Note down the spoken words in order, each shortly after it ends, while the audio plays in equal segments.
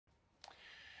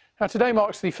Now, today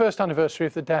marks the first anniversary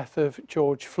of the death of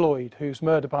George Floyd, whose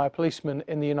murder by a policeman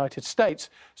in the United States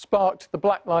sparked the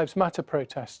Black Lives Matter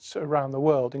protests around the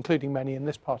world, including many in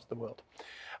this part of the world.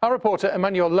 Our reporter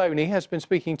Emmanuel Loney has been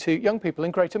speaking to young people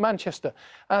in Greater Manchester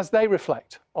as they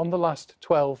reflect on the last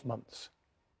 12 months.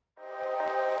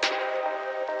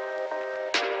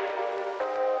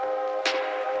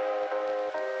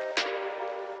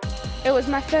 It was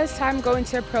my first time going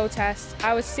to a protest.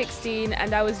 I was 16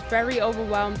 and I was very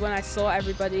overwhelmed when I saw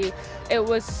everybody. It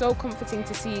was so comforting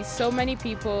to see so many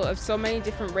people of so many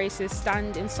different races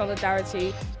stand in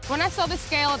solidarity. When I saw the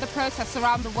scale of the protests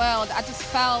around the world, I just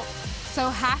felt so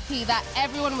happy that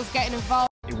everyone was getting involved.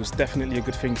 It was definitely a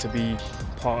good thing to be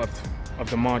part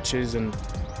of the marches and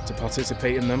to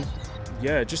participate in them.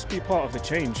 Yeah, just be part of the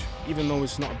change, even though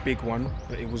it's not a big one,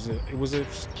 but it was a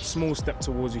small step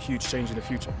towards a huge change in the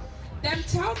future. Them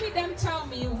tell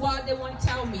me what they want to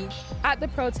tell me. At the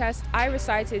protest, I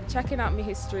recited Checking Out My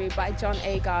History by John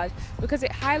Agard because it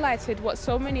highlighted what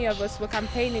so many of us were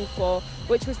campaigning for,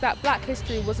 which was that black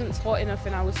history wasn't taught enough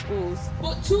in our schools.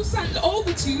 But two sons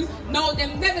over to, no,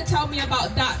 them never tell me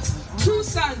about that. Two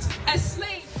sons, a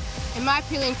slave. In my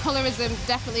opinion, colorism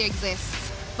definitely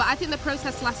exists. But I think the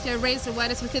protests last year raised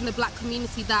awareness within the black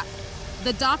community that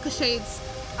the darker shades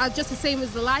are just the same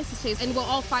as the lighter shades, and we're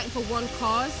all fighting for one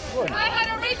cause. I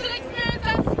had a racial experience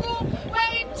at school where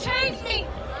it changed me.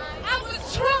 I was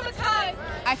traumatized.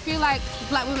 I feel like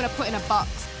black women are put in a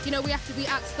box. You know, we have to be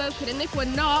outspoken, and if we're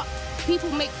not, people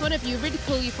make fun of you,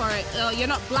 ridicule you for it. You're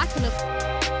not black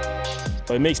enough.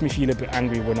 It makes me feel a bit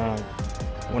angry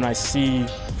when I see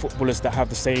footballers that have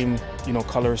the same,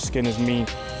 colour of skin as me,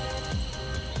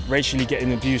 racially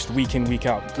getting abused week in, week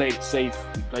out. We played it safe,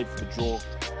 we played for the draw,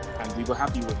 and we were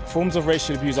happy with it. Forms of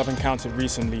racial abuse I've encountered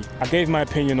recently. I gave my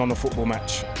opinion on a football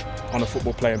match, on a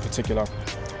football player in particular,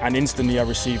 and instantly I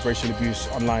received racial abuse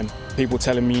online. People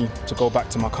telling me to go back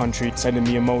to my country, sending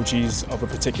me emojis of a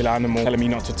particular animal, telling me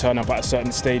not to turn up at a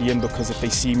certain stadium because if they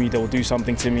see me, they'll do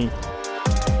something to me.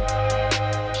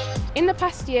 In the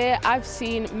past year, I've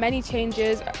seen many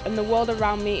changes in the world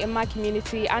around me, in my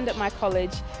community and at my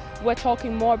college. We're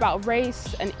talking more about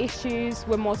race and issues,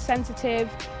 we're more sensitive,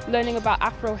 learning about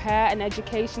Afro hair and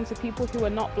education to people who are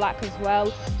not black as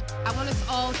well. I want us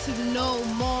all to know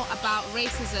more about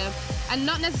racism, and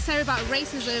not necessarily about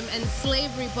racism and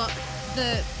slavery, but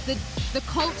the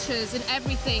cultures and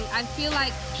everything. I feel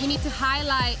like we need to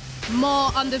highlight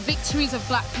more on the victories of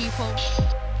black people.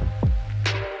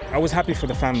 I was happy for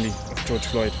the family of George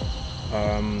Floyd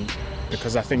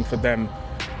because I think for them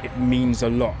it means a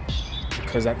lot,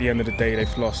 because at the end of the day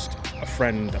they've lost a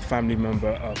friend, a family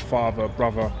member, a father, a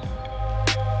brother,